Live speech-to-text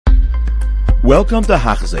Welcome to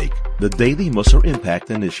Hachzik, the Daily Musar Impact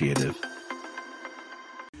Initiative.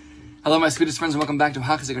 Hello, my sweetest friends, and welcome back to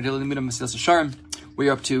Hachzik, our daily limud of Mesilas Yesharim. We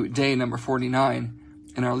are up to day number 49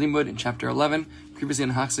 in our limud in chapter 11. Previously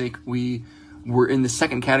in Hachzik, we were in the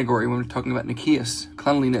second category when we were talking about Nikias,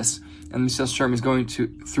 cleanliness, and Mesilas Yesharim is going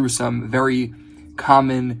through some very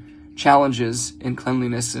common challenges in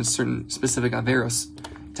cleanliness and certain specific averos,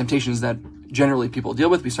 temptations that generally people deal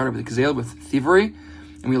with. We started with Kazel, with thievery,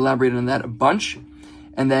 and we elaborated on that a bunch.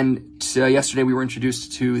 And then yesterday we were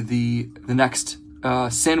introduced to the next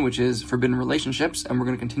sin, which is forbidden relationships, and we're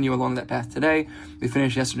going to continue along that path today. We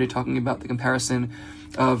finished yesterday talking about the comparison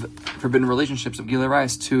of forbidden relationships of Gilei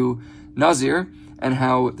Arayos to Nazir, and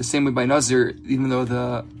how the same way by Nazir, even though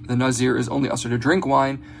the Nazir is only usher to drink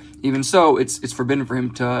wine, even so, it's forbidden for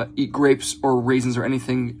him to eat grapes or raisins or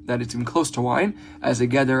anything that it's even close to wine, as a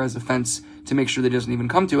geder, as a fence, to make sure that he doesn't even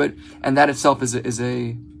come to it. And that itself is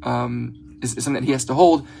something that he has to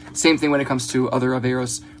hold. Same thing when it comes to other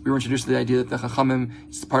averos. We were introduced to the idea that the Chachamim,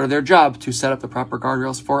 it's part of their job to set up the proper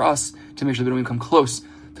guardrails for us to make sure that we don't even come close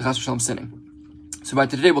to Chas v'Shalom sinning. So by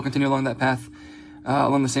today, we'll continue along that path,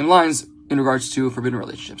 along the same lines, in regards to forbidden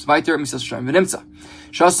relationships. Weiter, Mesilas Yesharim v'nimtza.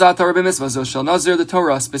 Shasa Torah b'mitzvah zo shel Nazir, the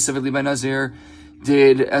Torah, specifically by Nazir,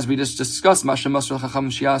 did, as we just discussed, Masha Masr Chacham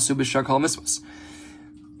Shiasu b'shar kol mitzvahs.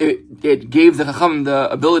 It gave the Chacham the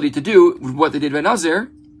ability to do what they did by Nazir.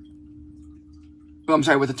 What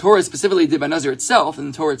the Torah specifically did by Nazir itself,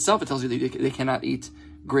 and the Torah itself, it tells you that they cannot eat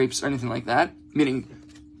grapes or anything like that, meaning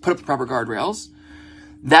put up the proper guardrails.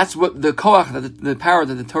 That's what the koach, the power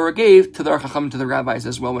that the Torah gave to the Chacham, to the rabbis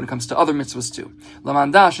as well, when it comes to other mitzvahs too.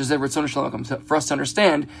 Lamandash is for us to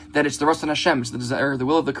understand that it's the Rothstein Hashem, it's the desire, the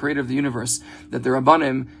will of the Creator of the universe, that the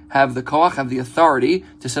Rabbanim have the koach, have the authority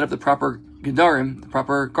to set up the proper gedarim, the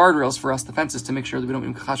proper guardrails for us, the fences, to make sure that we don't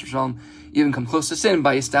even come close to sin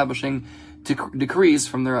by establishing decrees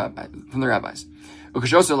from the rabbis.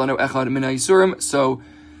 So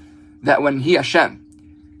that when He, Hashem,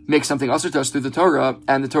 makes something usher to us through the Torah,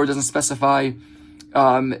 and the Torah doesn't specify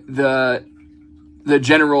the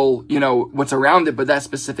general, what's around it, but that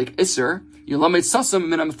specific isser, we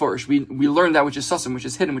learn that which is sasam, which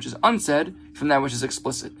is hidden, which is unsaid, from that which is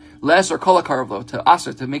explicit. Less or kol hakaravlo, to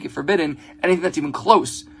asr, to make it forbidden, anything that's even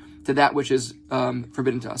close to that which is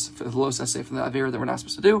forbidden to us. For the los essay, from the avera that we're not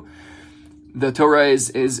supposed to do. The Torah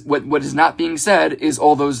is what is not being said is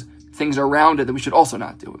all those things around it that we should also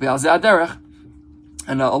not do.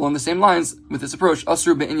 And along the same lines, with this approach,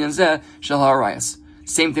 asur be'inyan zeh shel ha'arayos.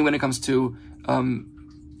 Same thing when it comes to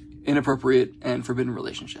inappropriate and forbidden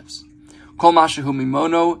relationships. Kol mashehu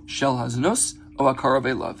mimono shel haznus o akara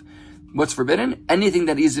ve'lav. What's forbidden? Anything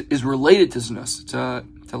that is related to znus, to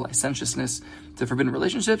licentiousness, to forbidden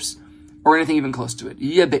relationships, or anything even close to it.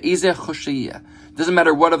 Yeh be'ezeh choshiyeh. Doesn't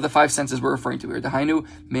matter what of the five senses we're referring to here. Dahainu,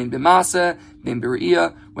 mein b'maseh, mein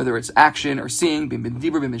b're'iyah, whether it's action or seeing, bin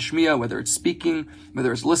b'dibur, bin b'shmiya, whether it's speaking,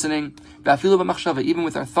 whether it's listening, b'afilu b'machshava, even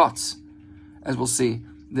with our thoughts, as we'll see,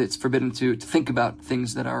 that it's forbidden to think about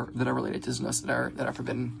things that are related to znus, that are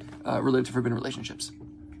forbidden, related to forbidden relationships.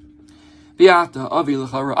 So, okay,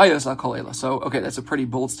 that's a pretty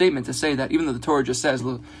bold statement to say that even though the Torah just says,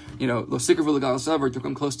 to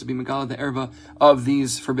come close to be megala the erva of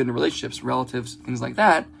these forbidden relationships, relatives, things like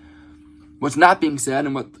that, what's not being said,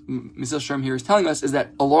 and what Mesilas Yesharim here is telling us, is that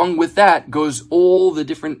along with that goes all the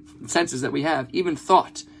different senses that we have, even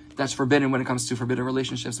thought that's forbidden when it comes to forbidden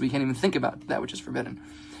relationships. We can't even think about that which is forbidden,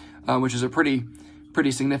 which is a pretty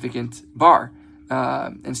significant bar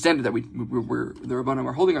and standard that the Rabbanim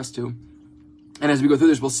are holding us to. And as we go through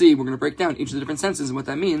this, we'll see, we're going to break down each of the different senses and what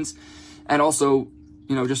that means. And also,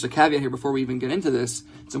 just a caveat here before we even get into this,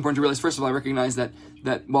 it's important to realize, first of all, I recognize that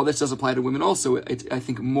while this does apply to women also, it's, I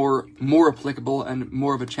think, more applicable and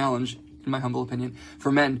more of a challenge, in my humble opinion,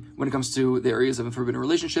 for men when it comes to the areas of forbidden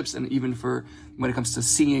relationships, and even for when it comes to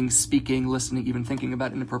seeing, speaking, listening, even thinking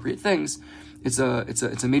about inappropriate things. It's a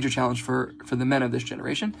major challenge for the men of this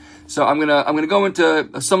generation. So I'm gonna go into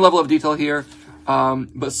some level of detail here.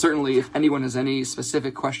 But certainly, if anyone has any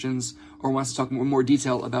specific questions or wants to talk more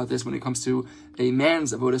detail about this when it comes to a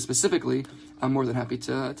man's avoda specifically, I'm more than happy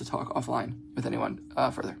to talk offline with anyone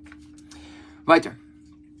further. Weiter.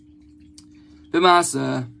 Right,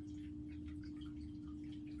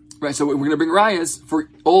 so we're going to bring rayas for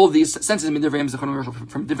all of these senses from different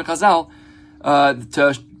chazal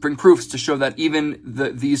to bring proofs to show that even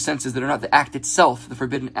these senses that are not the act itself, the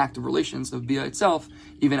forbidden act of relations of bia itself,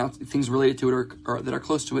 even things related to it or that are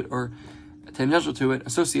close to it or tangential to it,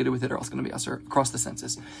 associated with it, are also going to be usher across the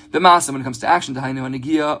senses. When it comes to action, what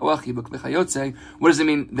does it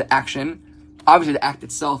mean, the action obviously the act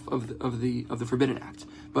itself of the forbidden act,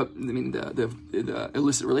 but I mean the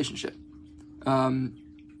illicit relationship, the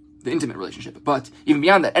intimate relationship. But even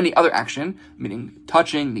beyond that, any other action, meaning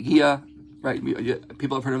touching, negia, right?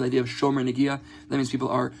 People have heard of the idea of shomer negia. That means people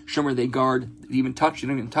are shomer, they guard, they even touch. You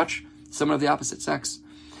don't even touch someone of the opposite sex,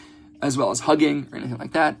 as well as hugging or anything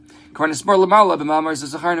like that. This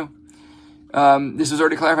was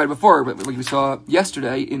already clarified before, but like we saw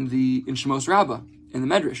yesterday in Shemos Rabbah, in the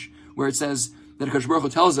Medrash, where it says that HaKadosh Baruch Hu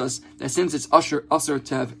tells us that since it's usher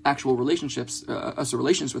to have actual relationships, usher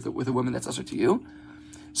relations with a woman, that's usher to you.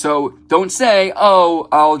 So don't say, oh,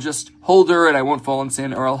 I'll just hold her and I won't fall in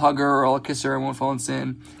sin, or I'll hug her or I'll kiss her and I won't fall in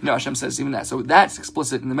sin. No, Hashem says even that. So that's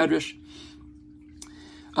explicit in the Medrash.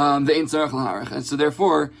 And so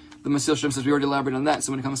therefore, the Mesilas says we already elaborated on that.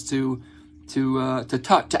 So when it comes to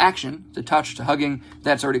action, to touch, to hugging,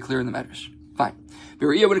 that's already clear in the Medrash. Fine. But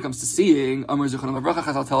when it comes to seeing, Amar Zichron Bracha,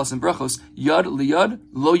 Chazal tell us in Brachos, Yad liyad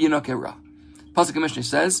lo yinakeh. Pasuk Mishnah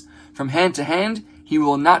says, from hand to hand, he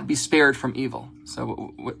will not be spared from evil.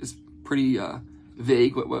 So what is pretty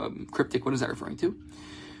vague, cryptic. What is that referring to?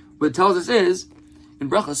 What it tells us is, in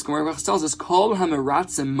Brachos, Brachos tells us, Kol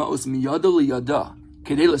hameratzim ma'os miyada liyada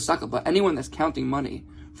kedei l'stakal, but anyone that's counting money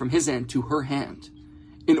from his hand to her hand,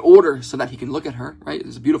 in order so that he can look at her, right?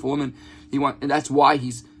 There's a beautiful woman, and that's why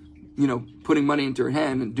he's, putting money into her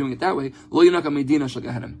hand and doing it that way. Lo yinaka medina shel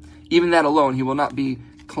Gehenna. Even that alone, he will not be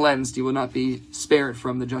cleansed, he will not be spared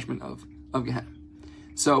from the judgment of Gehenna.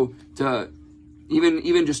 So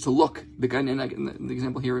even just to look, and like in the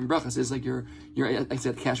example here in Brachas is like you're at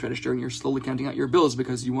the cash register and you're slowly counting out your bills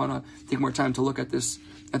because you want to take more time to look at this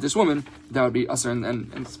woman. That would be usher,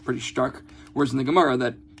 and it's pretty stark words in the Gemara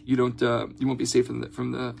that you won't be safe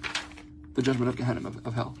from the judgment of Gehenna,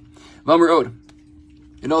 of hell. V'amar od.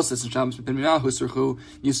 It also says in Shabbos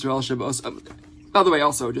Yisrael Shabbos. By the way,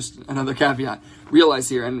 also just another caveat. Realize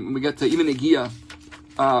here, and when we get to even Negia,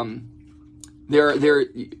 there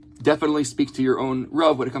definitely speak to your own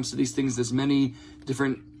Rav when it comes to these things. There's many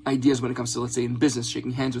different ideas when it comes to, let's say, in business,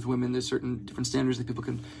 shaking hands with women. There's certain different standards that people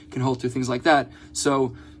can hold to, things like that.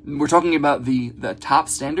 So we're talking about the top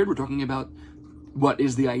standard. We're talking about what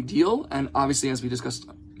is the ideal, and obviously, as we discussed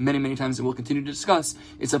many, many times and we'll continue to discuss,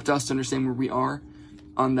 it's up to us to understand where we are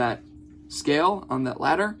on that scale, on that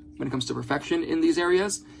ladder, when it comes to perfection in these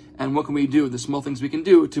areas, and what can we do, the small things we can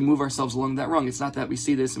do to move ourselves along that rung. It's not that we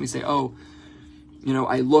see this and we say, oh,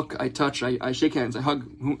 I look, I touch, I shake hands, I hug,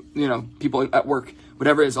 people at work,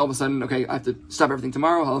 whatever it is, all of a sudden, okay, I have to stop everything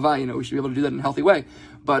tomorrow, halavai, we should be able to do that in a healthy way.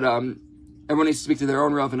 But everyone needs to speak to their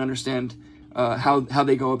own Rav and understand how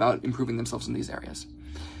they go about improving themselves in these areas.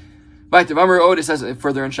 It says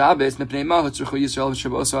further in Shabbos, why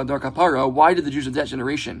did the Jews of that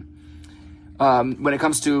generation, when it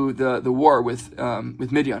comes to the war with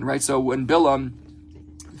Midian, right? So when Bilam,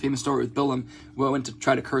 the famous story with Bilam, went to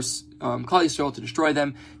try to curse Klal Yisrael, to destroy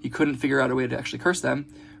them, he couldn't figure out a way to actually curse them,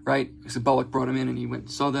 right? So Balak brought him in and he went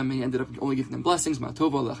and saw them, and he ended up only giving them blessings. So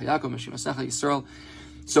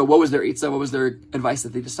what was their itzah? What was their advice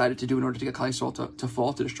that they decided to do in order to get Klal Yisrael to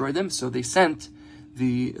fall, to destroy them? So they sent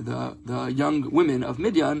the young women of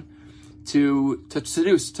Midian to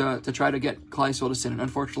seduce, to try to get Klal Yisrael to sin. And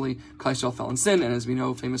unfortunately, Klal Yisrael fell in sin, and as we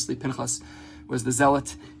know, famously, Pinchas was the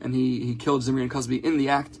zealot, and he killed Zimri and Cosby in the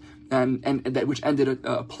act, and that which ended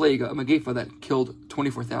a plague, a Megefa, that killed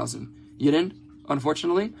 24,000 Yidden,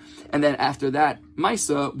 unfortunately. And then after that,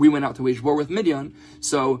 Maisa, we went out to wage war with Midian.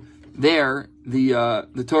 So there, the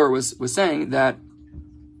Torah was saying that,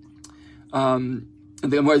 the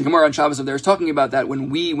Gemara on Shabbos there is talking about that when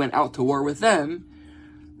we went out to war with them,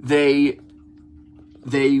 they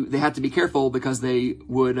had to be careful because they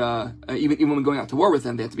would even when going out to war with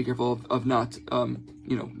them, they had to be careful of not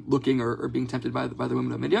looking or being tempted by the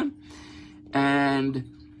women of Midian. And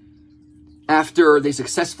after they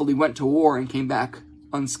successfully went to war and came back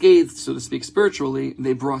unscathed, so to speak, spiritually,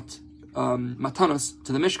 they brought matanos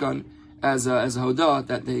to the Mishkan as a hodah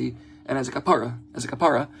and as a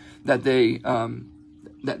kapara that they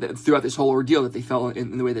that throughout this whole ordeal that they fell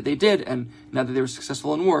in the way that they did, and now that they were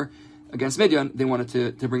successful in war against Midian, they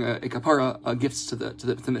wanted to bring a kapara, gifts to the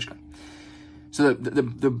Mishkan. So the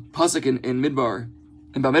pasuk in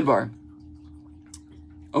Bamidbar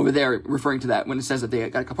over there, referring to that, when it says that they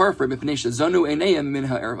got a kapara for zanu einayim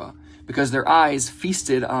minha erva, because their eyes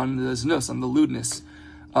feasted on the znus, on the lewdness,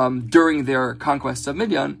 during their conquest of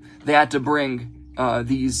Midian, they had to bring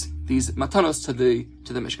these matanos to the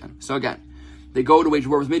Mishkan. So again, they go to wage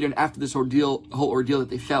war with Midian after this whole ordeal that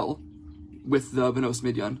they fell with the Benos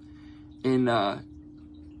Midian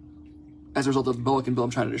as a result of Balak and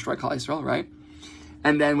Bilam trying to destroy Klal Yisrael, right?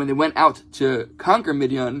 And then when they went out to conquer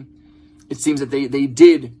Midian, it seems that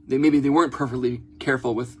maybe they weren't perfectly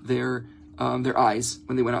careful with their eyes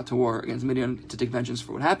when they went out to war against Midian to take vengeance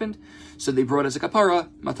for what happened. So they brought as a kapara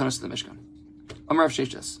matanos to the Mishkan. Amar Rav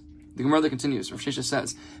Sheshes. The Gemara continues. Rav Sheshes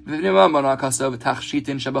says, they brought matanos to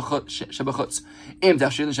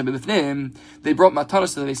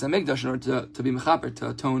the Beis Hamikdash in order to be mechaper, to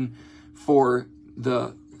atone for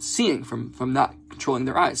the seeing from not controlling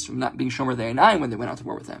their eyes, from not being shomer the'einayim when they went out to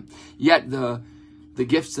war with them. Yet the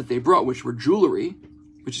gifts that they brought, which were jewelry,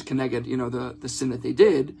 which is connected, the sin that they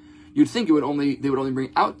did, you'd think they would only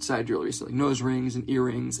bring outside jewelry, so like nose rings and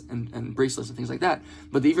earrings and bracelets and things like that.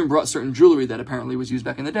 But they even brought certain jewelry that apparently was used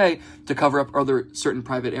back in the day to cover up other certain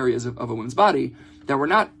private areas of a woman's body that were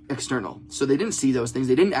not external. So they didn't see those things.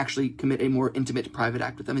 They didn't actually commit a more intimate private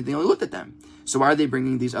act with them. They only looked at them. So why are they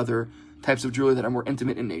bringing these other types of jewelry that are more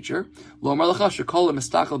intimate in nature? To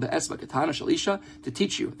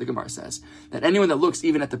teach you, the Gemara says, that anyone that looks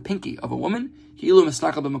even at the pinky of a woman,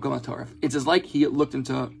 it's as like he looked in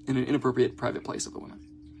an inappropriate private place of the woman.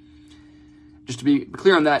 Just to be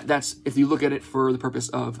clear on that, that's if you look at it for the purpose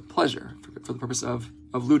of pleasure, for the purpose of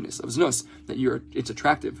lewdness, of znus, that it's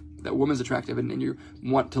attractive, that woman's attractive, and you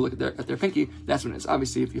want to look at their pinky, that's when it is.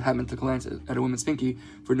 Obviously, if you happen to glance at a woman's pinky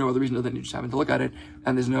for no other reason other than you just happen to look at it,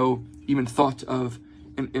 and there's no even thought of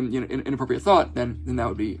inappropriate thought, then that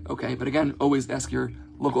would be okay. But again, always ask your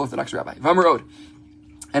local Orthodox rabbi. V'amarod.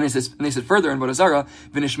 And they said further in Vodazara,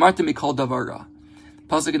 v'nishmartem mikol davara.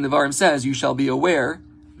 Pasuk in Devarim says, you shall be aware,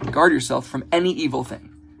 guard yourself from any evil thing,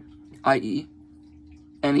 i.e.,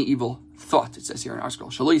 any evil thought, it says here in our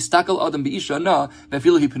scroll.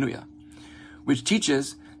 Which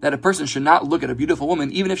teaches that a person should not look at a beautiful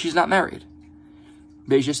woman even if she's not married.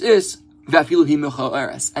 And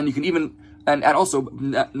you can even, and also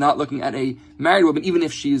not looking at a married woman even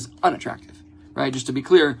if she's unattractive. Right? Just to be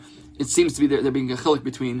clear, it seems to be there being a chiluk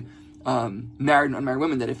between married and unmarried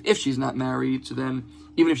women, that if she's not married, so then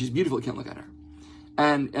even if she's beautiful, you can't look at her.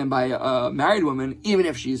 And by a married woman, even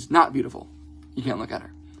if she's not beautiful, you can't look at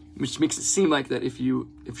her. Which makes it seem like that if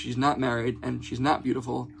she's not married and she's not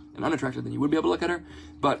beautiful and unattractive, then you would be able to look at her.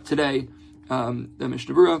 But today, the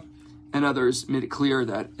Mishnah Berurah and others made it clear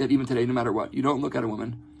that even today, no matter what, you don't look at a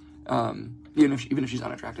woman, even if she's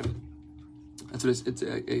unattractive. That's what it's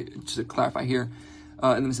just to clarify here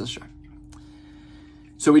in the Mesilas.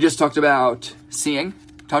 So we just talked about seeing,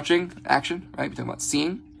 touching, action, right? We're talking about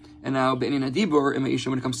seeing. And now, be'inyan hadibur imaisha,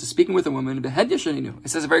 when it comes to speaking with a woman, behed yashaninu. It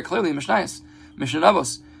says it very clearly in Mishnayos, Mishnah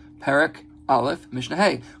Navos, Perek Aleph, Mishnah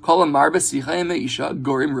Hey. Kol amar b'sicha imaisha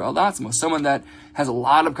gorim re'al da'atzmo. Someone that has a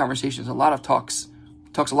lot of conversations, a lot of talks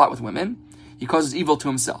a lot with women, he causes evil to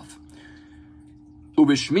himself.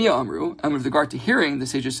 Ubishmiya amru, and with regard to hearing, the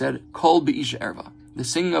sages said, Kol be'isha erva. The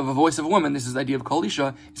singing of a voice of a woman, this is the idea of Kol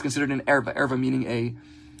Isha, is considered an erva. Erva meaning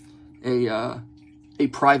a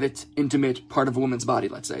private, intimate part of a woman's body,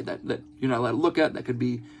 let's say, that you're not allowed to look at, that could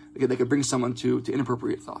bring someone to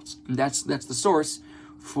inappropriate thoughts. And that's the source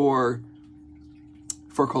for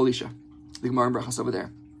Kol Isha. The Gemara in Brachos over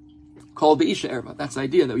there. Kol Be'isha Erva. That's the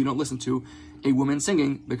idea that you don't listen to a woman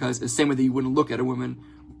singing, because the same way that you wouldn't look at a woman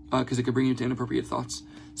because it could bring you to inappropriate thoughts.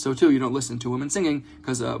 So too, you don't listen to a woman singing,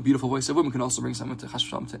 because a beautiful voice of a woman can also bring someone to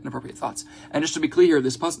to inappropriate thoughts. And just to be clear,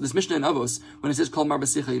 this Mishnah in Avos, when it says Kol Mar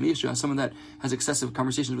B'sicha Yisha, someone that has excessive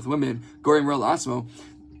conversations with women, Gorim Re'al Atzmo,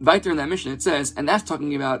 right there in that Mishnah it says, and that's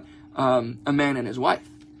talking about a man and his wife.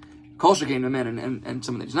 Kol Shekain, a man and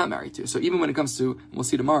someone that he's not married to. So even when it comes to, we'll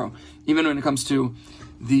see tomorrow, even when it comes to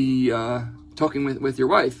the talking with your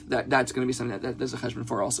wife, that's going to be something that there's a cheshbon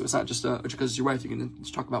for also. It's not just because it's your wife, you can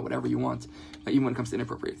just talk about whatever you want, even when it comes to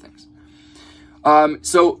inappropriate things.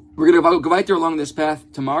 So we're going to go right there along this path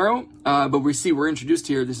tomorrow, but we're introduced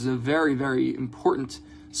here. This is a very, very important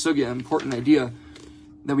sugya, important idea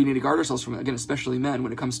that we need to guard ourselves from, again, especially men,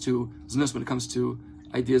 when it comes to znus, when it comes to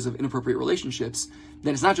ideas of inappropriate relationships.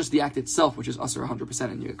 Then it's not just the act itself, which is usher 100%,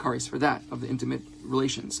 and you get kares for that, of the intimate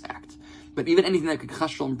relations act. But even anything that could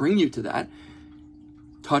chashval and bring you to that,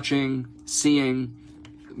 touching, seeing,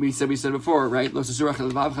 we said before, right? That's the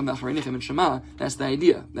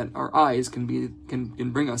idea, that our eyes can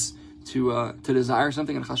bring us to desire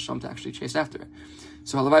something, and chashval to actually chase after it.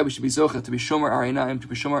 So halavai, we should be zocha, to be shomer our einayim, to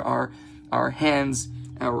be shomer our hands,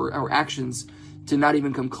 our actions, to not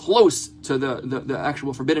even come close to the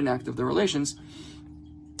actual forbidden act of the relations.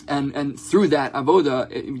 And through that avoda,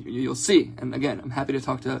 you'll see. And again, I'm happy to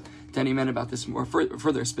talk to any men about this more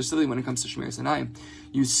further, specifically when it comes to Shmiras Einayim.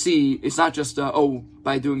 You see, it's not just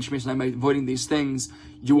by doing Shmiras Einayim, by avoiding these things,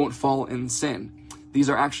 you won't fall in sin. These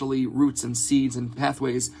are actually roots and seeds and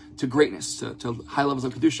pathways to greatness, to high levels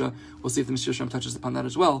of kedusha. We'll see if the Mesilas touches upon that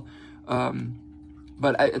as well.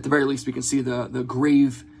 But at the very least, we can see the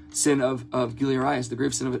grave sin of Gilui Arayos, the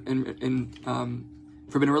grave sin of in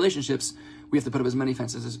forbidden relationships. We have to put up as many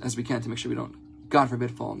fences as we can to make sure we don't, God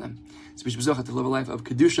forbid, fall in them. So we should to live a life of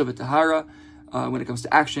kedusha v'tahara when it comes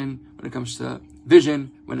to action, when it comes to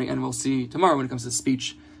vision, and we'll see tomorrow when it comes to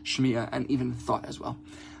speech, shmiya, and even thought as well.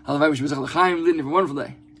 Halavai, we should Chaim, have a wonderful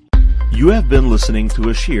day. You have been listening to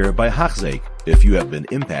a shir by Hachzeik. If you have been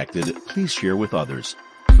impacted, please share with others.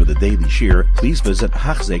 For the daily shir, please visit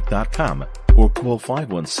Hachzeik.com or call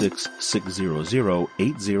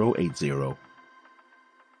 516-600-8080.